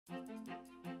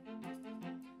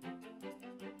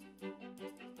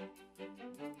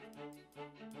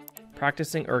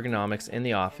Practicing ergonomics in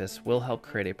the office will help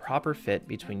create a proper fit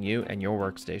between you and your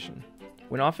workstation.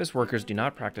 When office workers do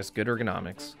not practice good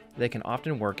ergonomics, they can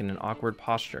often work in an awkward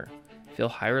posture, feel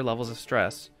higher levels of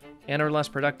stress, and are less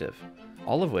productive,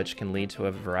 all of which can lead to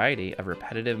a variety of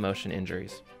repetitive motion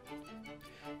injuries.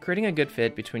 Creating a good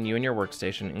fit between you and your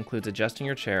workstation includes adjusting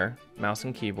your chair, mouse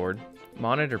and keyboard,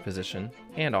 monitor position,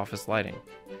 and office lighting.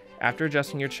 After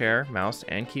adjusting your chair, mouse,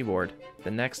 and keyboard, the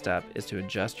next step is to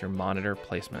adjust your monitor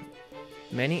placement.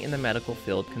 Many in the medical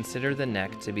field consider the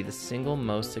neck to be the single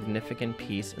most significant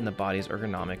piece in the body's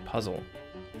ergonomic puzzle.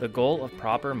 The goal of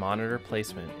proper monitor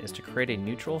placement is to create a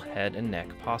neutral head and neck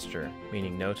posture,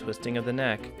 meaning no twisting of the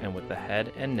neck and with the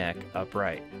head and neck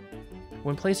upright.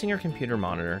 When placing your computer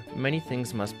monitor, many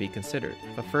things must be considered,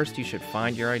 but first you should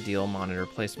find your ideal monitor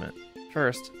placement.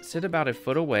 First, sit about a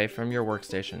foot away from your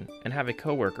workstation and have a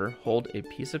coworker hold a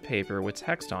piece of paper with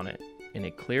text on it in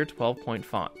a clear 12-point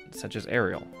font, such as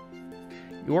Arial.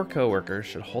 Your coworker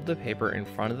should hold the paper in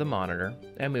front of the monitor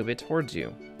and move it towards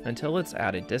you until it's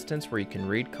at a distance where you can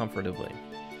read comfortably.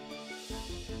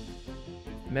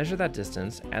 Measure that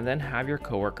distance and then have your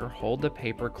coworker hold the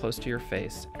paper close to your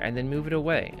face and then move it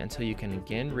away until you can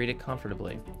again read it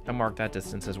comfortably and mark that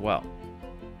distance as well.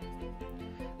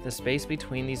 The space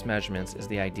between these measurements is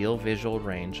the ideal visual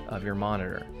range of your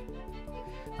monitor.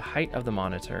 The height of the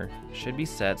monitor should be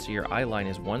set so your eye line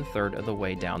is 1/3 of the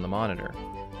way down the monitor.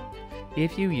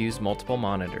 If you use multiple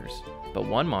monitors, but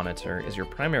one monitor is your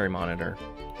primary monitor,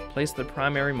 place the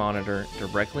primary monitor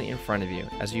directly in front of you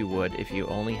as you would if you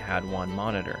only had one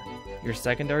monitor. Your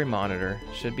secondary monitor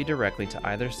should be directly to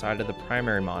either side of the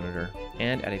primary monitor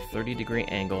and at a 30-degree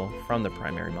angle from the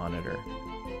primary monitor.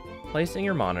 Placing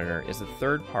your monitor is the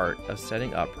third part of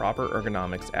setting up proper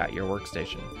ergonomics at your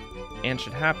workstation, and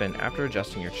should happen after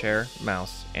adjusting your chair,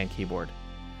 mouse, and keyboard.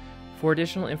 For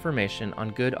additional information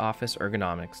on good office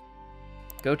ergonomics,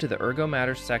 go to the Ergo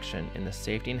Matters section in the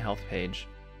Safety and Health page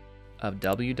of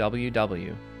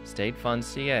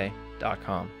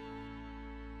www.statefundca.com.